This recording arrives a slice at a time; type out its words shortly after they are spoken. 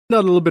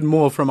Out a little bit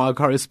more from our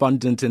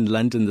correspondent in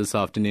London this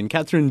afternoon.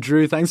 Catherine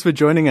Drew, thanks for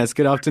joining us.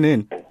 Good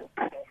afternoon.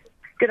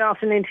 Good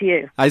afternoon to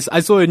you. I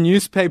saw a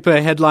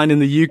newspaper headline in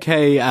the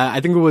UK, I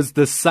think it was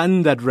The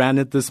Sun that ran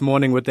it this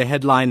morning with the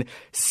headline,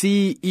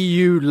 "See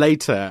EU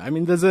later." I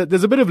mean, there's a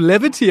bit of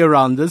levity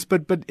around this,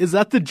 but is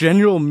that the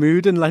general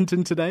mood in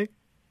London today?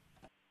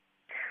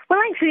 Well,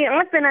 actually,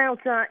 I've been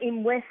out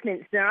in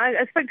Westminster.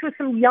 I spoke to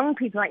some young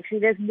people, actually.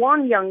 There's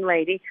one young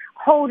lady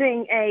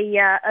holding a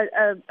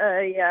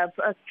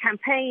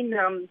campaign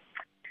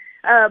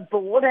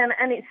board,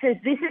 and it says,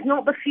 "This is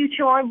not the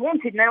future I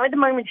wanted." Now, at the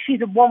moment,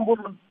 she's a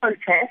one-woman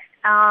protest,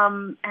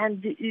 but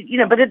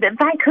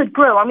that could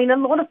grow. I mean, a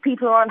lot of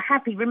people are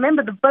unhappy.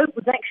 Remember, the vote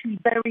was actually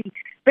very,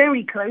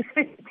 very close,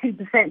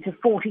 52% to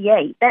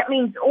 48%. That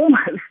means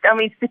almost,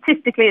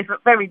 statistically, there's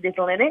very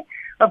little in it.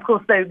 Of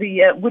course, though,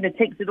 the winner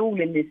takes it all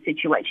in this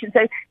situation.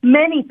 So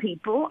many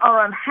people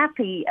are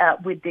unhappy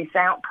with this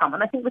outcome.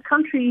 And I think the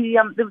country,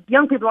 the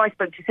young people I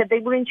spoke to said they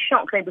were in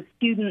shock. They were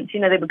students,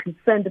 they were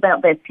concerned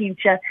about their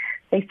future.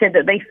 They said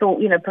that they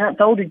thought, perhaps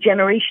older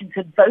generations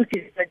had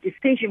voted for a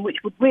decision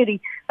which would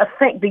really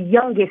affect the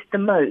youngest the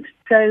most.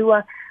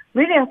 So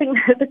really, I think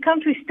the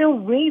country's still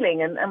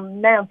reeling.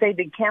 And now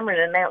David Cameron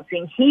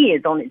announcing he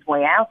is on his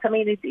way out. I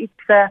mean,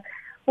 it's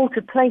all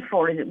to play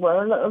for, as it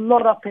were, a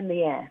lot up in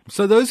the air.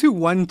 So those who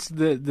want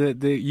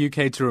the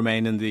UK to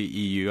remain in the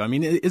EU, I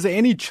mean, is there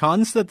any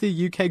chance that the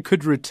UK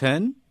could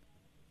return?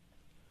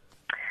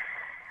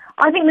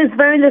 I think there's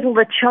very little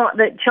chance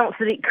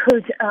that it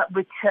could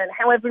return.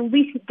 However, in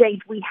recent days,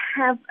 we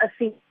have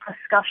seen a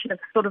discussion of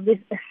sort of this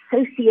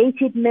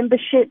associated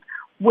membership,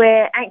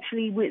 where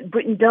actually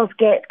Britain does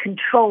get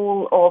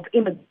control of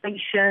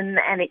immigration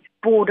and its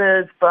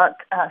borders, but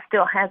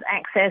still has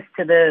access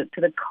to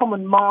the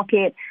common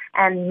market,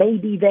 and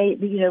maybe there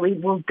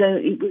will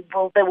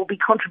be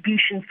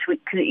contributions to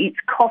its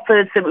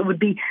coffers, so it would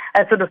be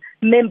a sort of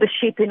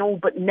membership in all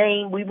but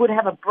name. We would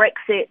have a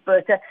Brexit,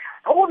 but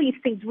all these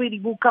things really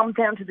will come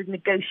down to the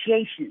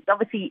negotiations.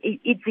 Obviously,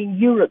 it's in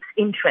Europe's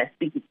interest,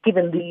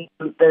 given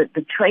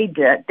the trade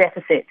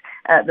deficit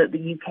that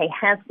the UK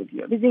has with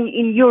Europe. It's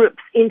in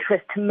Europe's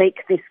interest to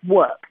make this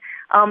work.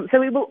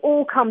 So it will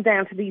all come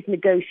down to these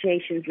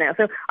negotiations now.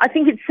 So I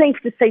think it's safe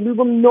to say we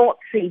will not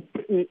see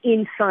Britain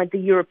inside the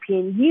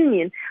European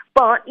Union.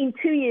 But in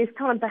 2 years'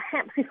 time,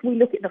 perhaps if we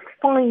look at the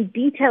fine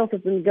details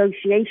of the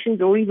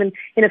negotiations, or even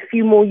in a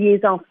few more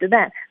years after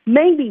that,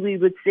 maybe we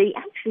would see,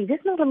 actually,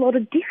 there's not a lot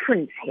of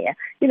difference here.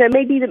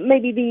 Maybe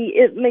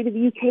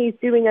the UK is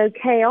doing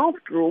okay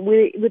after all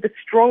with a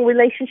strong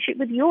relationship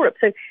with Europe.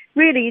 So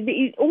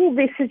really, all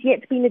this has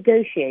yet to be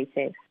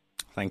negotiated.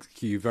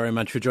 Thank you very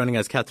much for joining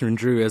us. Catherine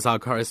Drew is our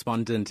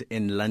correspondent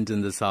in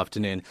London this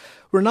afternoon.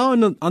 We're now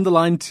on the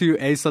line to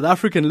a South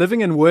African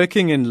living and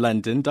working in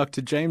London.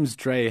 Dr. James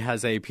Dray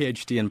has a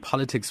PhD in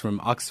politics from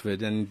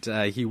Oxford, and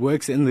he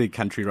works in the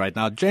country right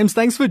now. James,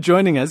 thanks for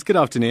joining us. Good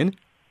afternoon.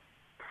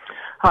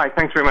 Hi,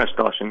 thanks very much,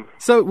 Dhashen.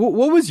 So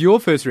what was your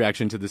first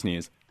reaction to this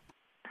news?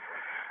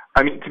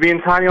 I mean, to be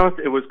entirely honest,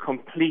 it was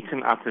complete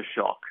and utter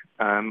shock.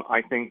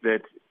 I think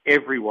that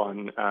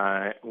everyone,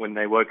 when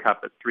they woke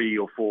up at 3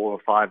 or 4 or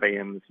 5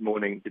 a.m. this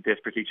morning to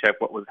desperately check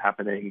what was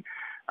happening,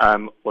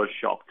 was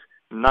shocked.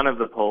 None of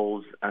the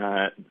polls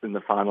in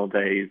the final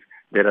days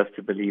led us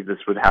to believe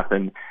this would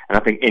happen. And I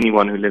think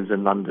anyone who lives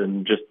in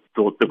London just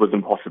thought it was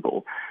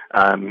impossible.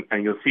 And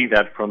you'll see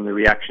that from the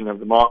reaction of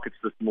the markets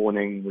this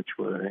morning, which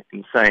were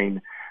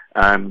insane.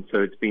 So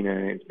it's been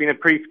a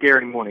pretty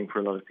scary morning for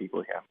a lot of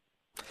people here.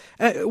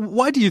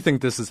 Why do you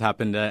think this has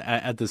happened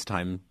at this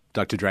time,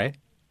 Dr. Dray?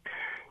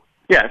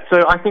 Yeah,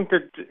 so I think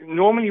that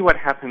normally what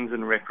happens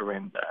in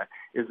referenda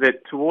is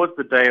that towards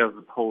the day of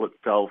the poll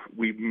itself,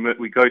 we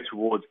go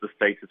towards the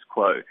status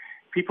quo.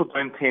 People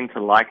don't tend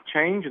to like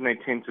change, and they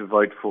tend to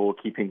vote for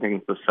keeping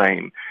things the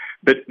same.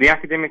 But the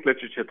academic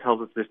literature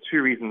tells us there's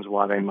two reasons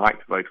why they might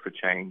vote for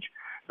change.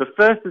 The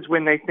first is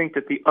when they think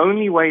that the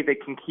only way they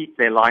can keep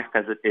their life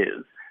as it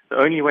is, the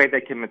only way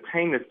they can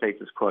maintain the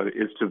status quo,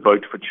 is to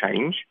vote for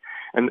change.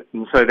 And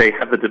so they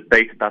have a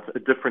debate about a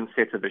different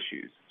set of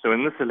issues. So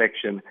in this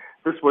election,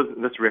 this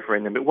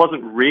referendum, it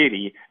wasn't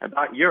really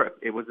about Europe.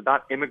 It was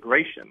about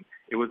immigration.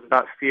 It was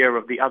about fear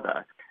of the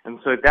other. And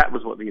so that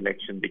was what the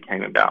election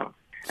became about.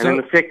 And then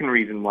the second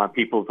reason why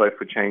people vote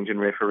for change in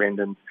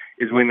referendums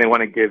is when they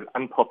want to give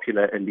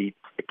unpopular elites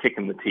a kick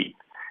in the teeth.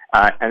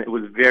 And it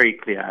was very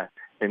clear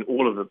in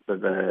all of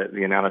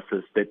the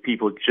analysis that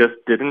people just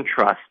didn't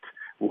trust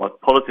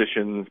what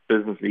politicians,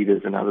 business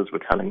leaders, and others were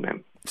telling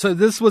them. So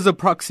this was a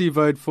proxy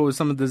vote for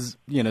some of this,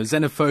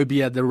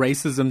 xenophobia, the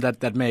racism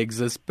that may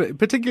exist,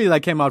 particularly that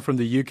came out from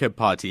the UKIP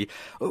party.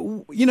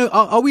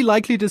 Are we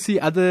likely to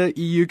see other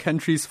EU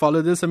countries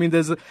follow this? I mean,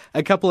 there's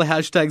a couple of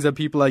hashtags that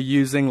people are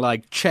using,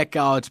 like check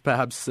out,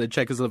 perhaps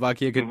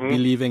Czechoslovakia could be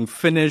leaving,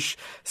 Finnish,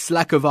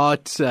 slack of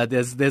art.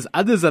 There's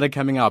others that are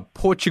coming out,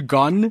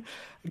 Portugal.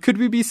 Could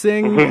we be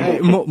seeing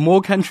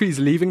more countries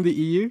leaving the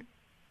EU?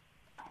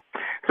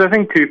 So I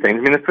think two things.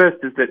 I mean, the first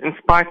is that in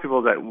spite of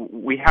all that,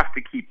 we have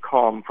to keep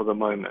calm for the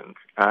moment.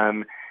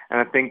 And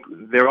I think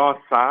there are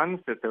signs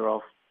that there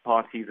are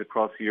parties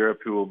across Europe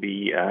who will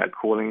be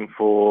calling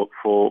for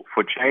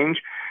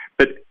change,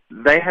 but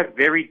they have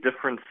very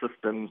different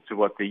systems to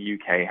what the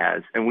UK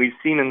has. And we've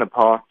seen in the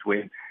past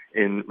when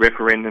in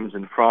referendums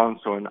in France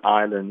or in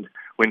Ireland,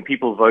 when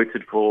people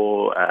voted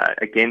for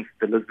against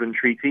the Lisbon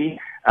Treaty,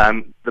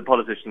 the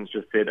politicians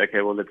just said,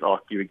 okay, well, let's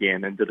ask you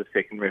again, and did a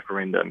second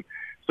referendum.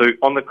 So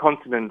on the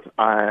continent,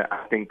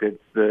 I think that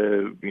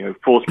the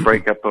forced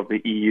breakup of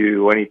the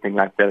EU or anything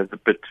like that is a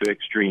bit too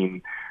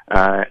extreme,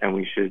 and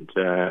we should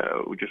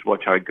just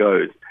watch how it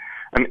goes.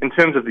 In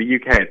terms of the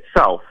UK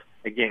itself,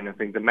 again, I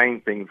think the main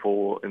thing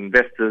for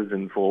investors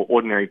and for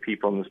ordinary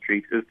people on the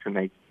street is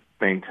to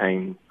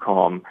maintain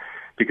calm,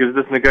 because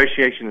this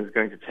negotiation is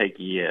going to take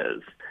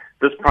years.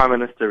 This Prime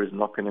Minister is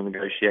not going to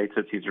negotiate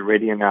it. He's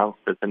already announced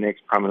that the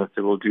next Prime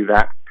Minister will do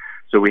that.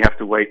 So we have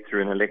to wait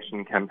through an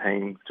election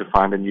campaign to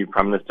find a new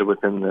Prime Minister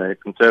within the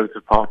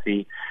Conservative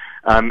Party.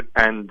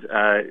 And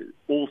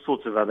all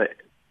sorts of other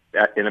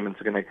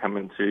elements are going to come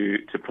into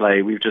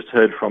play. We've just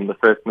heard from the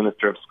First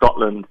Minister of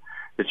Scotland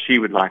that she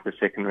would like a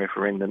second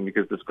referendum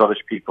because the Scottish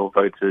people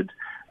voted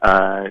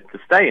to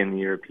stay in the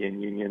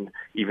European Union,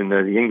 even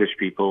though the English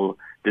people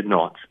did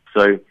not.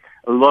 So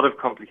a lot of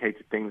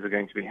complicated things are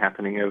going to be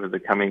happening over the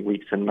coming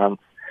weeks and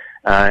months.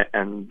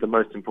 And the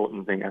most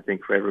important thing, I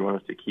think, for everyone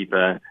is to keep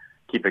a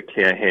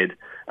clear head.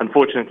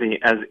 Unfortunately,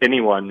 as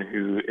anyone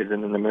who is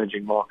in an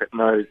emerging market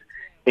knows,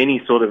 any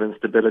sort of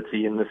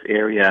instability in this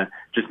area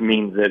just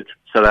means that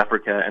South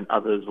Africa and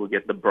others will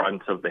get the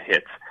brunt of the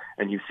hit.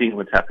 And you've seen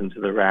what's happened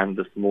to the rand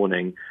this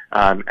morning,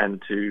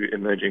 and to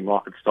emerging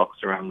market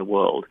stocks around the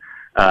world.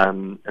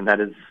 And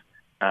that is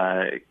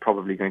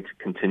probably going to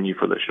continue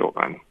for the short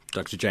run.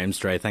 Dr. James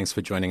Dray, thanks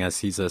for joining us.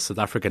 He's a South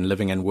African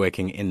living and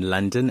working in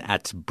London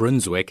at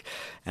Brunswick,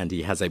 and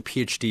he has a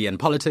PhD in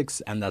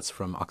politics, and that's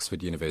from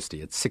Oxford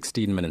University. It's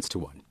 16 minutes to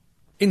 1.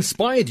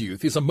 Inspired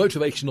Youth is a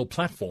motivational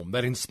platform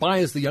that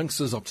inspires the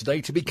youngsters of today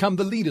to become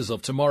the leaders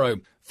of tomorrow.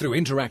 Through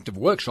interactive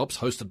workshops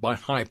hosted by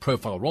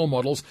high-profile role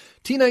models,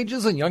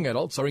 teenagers and young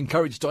adults are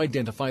encouraged to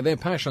identify their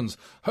passions,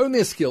 hone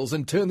their skills,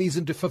 and turn these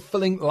into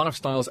fulfilling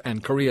lifestyles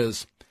and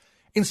careers.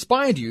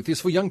 Inspired Youth is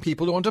for young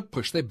people who want to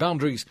push their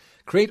boundaries,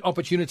 create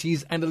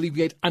opportunities, and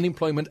alleviate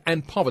unemployment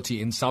and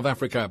poverty in South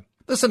Africa.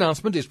 This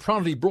announcement is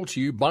proudly brought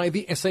to you by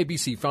the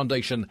SABC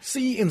Foundation.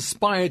 See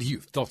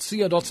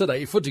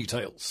inspiredyouth.co.za for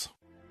details.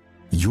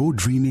 You're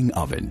dreaming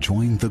of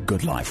enjoying the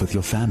good life with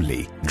your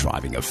family,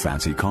 driving a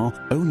fancy car,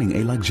 owning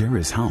a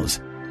luxurious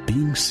house,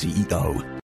 being CEO.